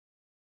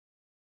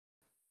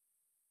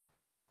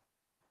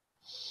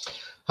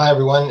Hi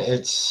everyone,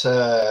 it's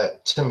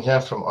Tim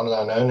here from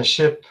Online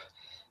Ownership.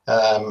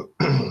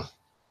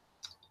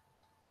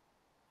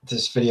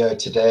 This video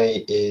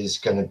today is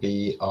going to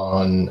be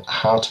on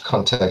how to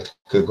contact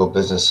Google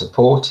Business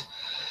Support.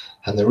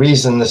 And the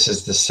reason this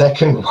is the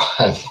second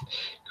one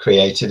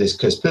created is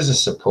because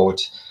Business Support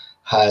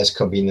has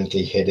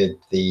conveniently hidden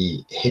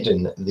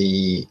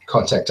the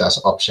Contact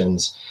Us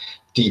options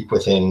deep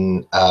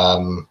within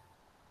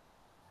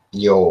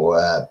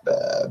your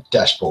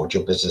dashboard,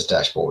 your business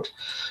dashboard.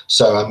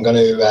 So I'm going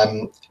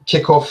to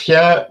kick off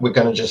here. We're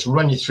going to just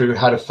run you through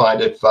how to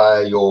find it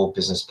via your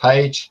business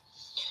page.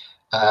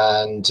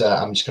 And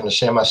I'm just going to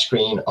share my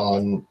screen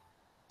on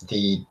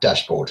the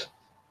dashboard.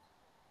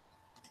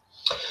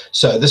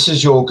 So this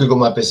is your Google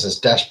My Business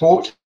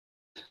dashboard.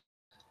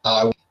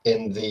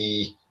 In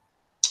the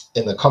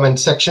comment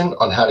section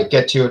on how to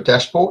get to your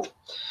dashboard.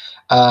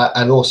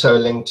 And also a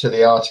link to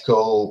the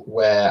article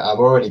where I've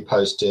already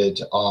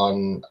posted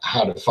on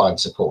how to find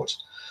support.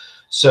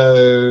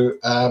 So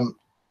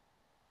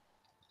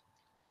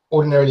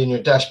ordinarily in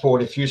your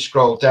dashboard, if you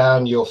scroll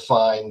down, you'll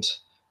find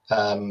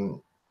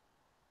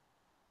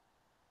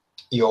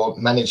your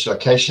managed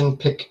location.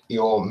 Pick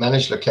your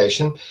managed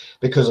location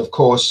because, of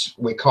course,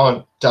 we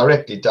can't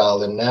directly dial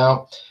them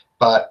now,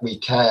 but we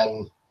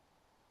can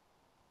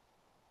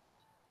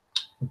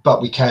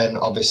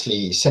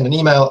obviously send an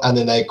email and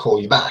then they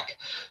call you back.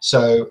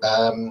 So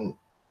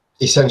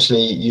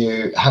essentially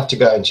you have to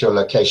go into your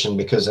location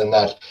because then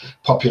that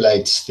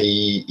populates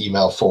the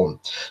email form.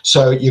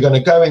 So you're going to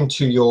go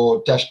into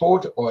your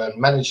dashboard or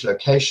manage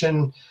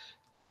location,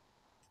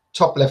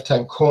 top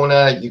left-hand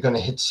corner, you're going to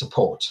hit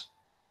support.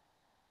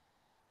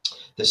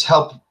 This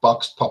help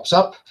box pops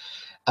up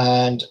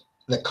and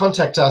the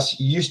contact us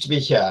used to be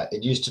here.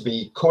 It used to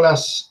be call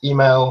us,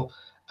 email,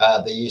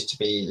 there used to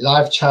be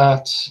live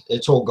chat,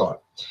 it's all gone.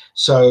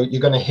 So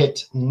you're going to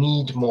hit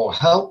need more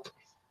help.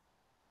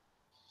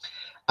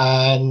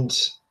 And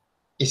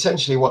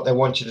essentially what they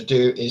want you to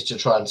do is to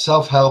try and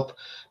self-help.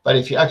 But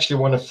if you actually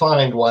want to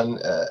find one,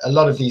 a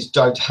lot of these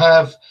don't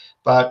have,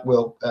 but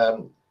will,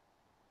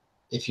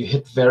 if you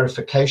hit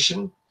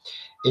verification,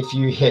 if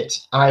you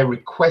hit I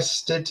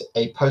requested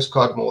a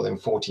postcard more than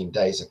 14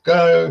 days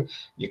ago,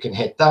 you can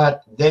hit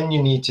that. Then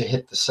you need to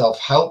hit the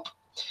self-help.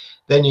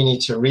 Then you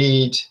need to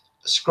read,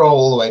 scroll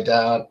all the way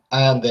down,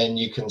 and then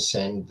you can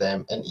send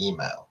them an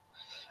email.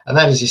 And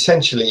that is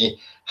essentially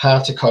how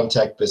to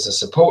contact business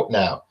support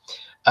now.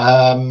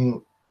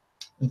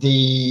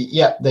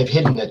 They've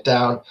hidden it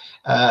down.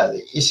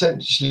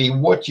 Essentially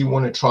what you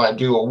want to try and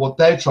do, or what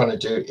they're trying to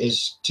do,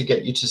 is to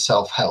get you to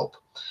self-help.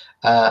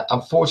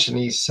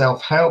 Unfortunately,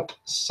 self-help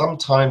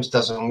sometimes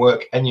doesn't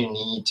work and you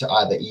need to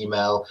either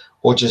email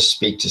or just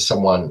speak to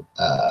someone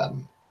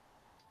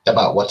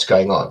about what's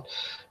going on.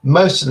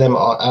 Most of them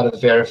are out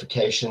of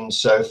verification,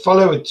 so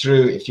follow it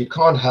through. If you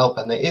can't help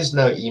and there is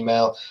no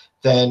email,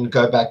 then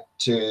go back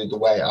to the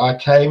way I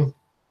came,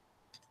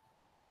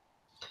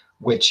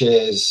 which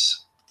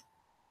is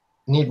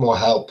need more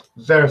help,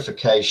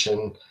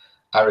 verification,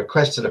 I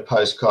requested a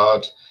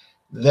postcard,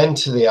 then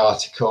to the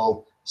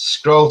article,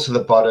 scroll to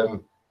the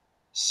bottom,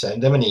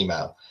 send them an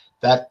email.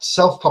 That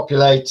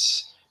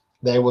self-populates.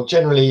 They will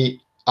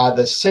generally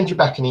either send you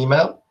back an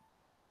email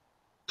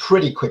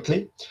pretty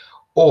quickly,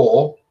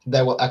 or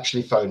they will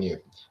actually phone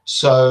you.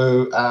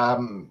 So,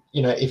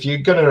 you know, if you're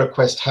going to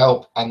request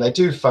help and they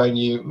do phone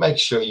you, make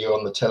sure you're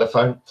on the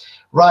telephone.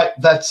 Right,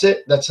 that's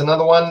it. That's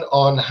another one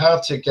on how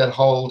to get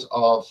hold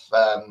of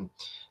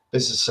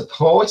business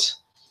support.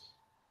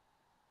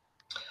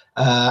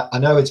 I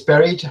know it's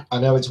buried. I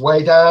know it's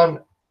way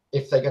down.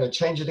 If they're going to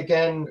change it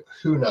again,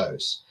 who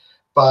knows?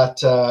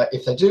 But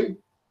if they do,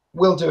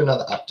 we'll do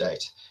another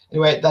update.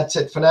 Anyway, that's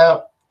it for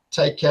now.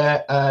 Take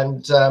care,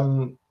 and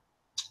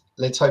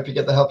let's hope you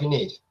get the help you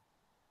need.